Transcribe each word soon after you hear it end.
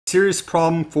serious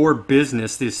problem for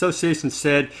business. The association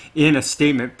said in a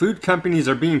statement, food companies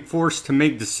are being forced to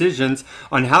make decisions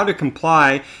on how to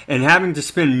comply and having to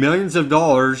spend millions of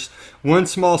dollars. One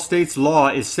small state's law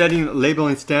is setting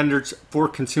labeling standards for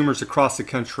consumers across the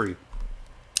country.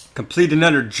 Complete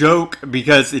another joke,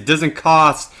 because it doesn't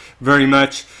cost very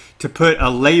much to put a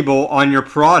label on your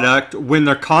product when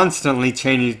they're constantly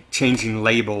changing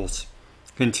labels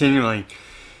continually.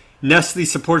 Nestle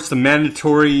supports the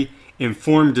mandatory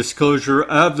informed disclosure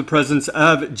of the presence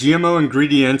of GMO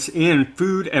ingredients in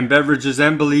food and beverages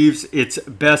and believes it's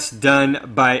best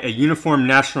done by a uniform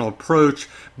national approach,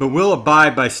 but will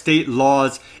abide by state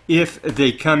laws if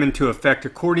they come into effect,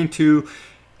 according to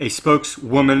a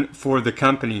spokeswoman for the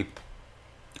company.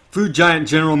 Food giant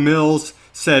General Mills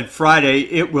said Friday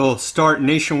it will start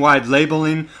nationwide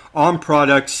labeling on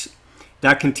products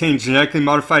that contain genetically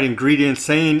modified ingredients,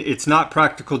 saying it's not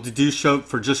practical to do so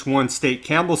for just one state.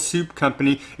 Campbell's Soup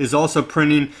Company is also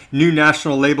printing new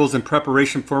national labels in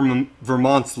preparation for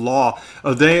Vermont's law,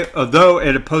 although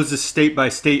it opposes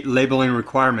state-by-state labeling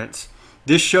requirements.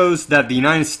 This shows that the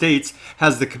United States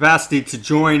has the capacity to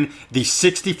join the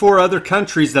 64 other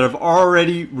countries that have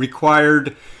already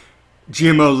required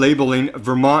GMO labeling,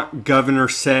 Vermont governor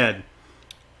said.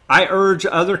 I urge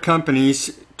other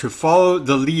companies to follow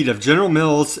the lead of General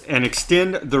Mills and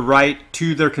extend the right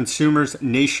to their consumers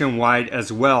nationwide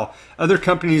as well. Other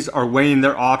companies are weighing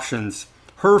their options.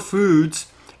 Her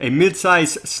Foods, a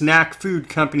mid-sized snack food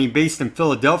company based in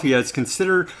Philadelphia, has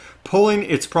considered pulling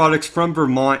its products from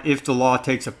Vermont if the law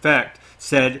takes effect,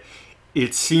 said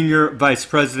its senior vice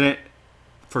president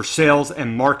for sales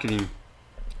and marketing.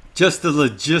 Just the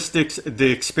logistics,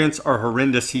 the expense are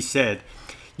horrendous, he said.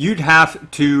 You'd have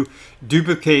to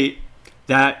duplicate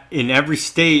that in every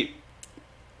state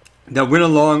that went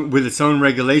along with its own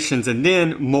regulations and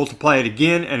then multiply it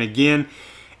again and again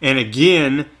and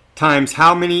again times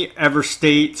how many ever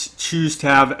states choose to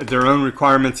have their own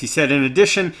requirements, he said. In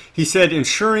addition, he said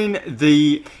ensuring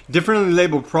the differently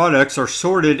labeled products are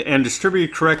sorted and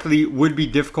distributed correctly would be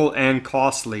difficult and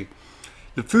costly.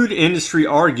 The food industry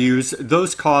argues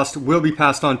those costs will be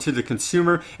passed on to the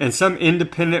consumer, and some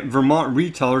independent Vermont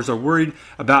retailers are worried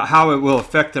about how it will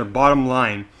affect their bottom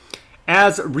line.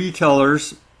 As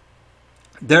retailers,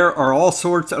 there are all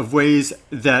sorts of ways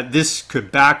that this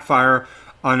could backfire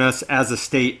on us as a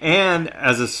state, and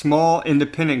as a small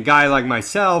independent guy like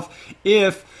myself,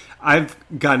 if I've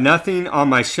got nothing on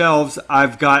my shelves,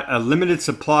 I've got a limited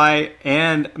supply,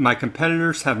 and my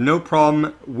competitors have no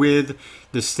problem with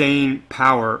the staying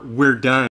power, we're done.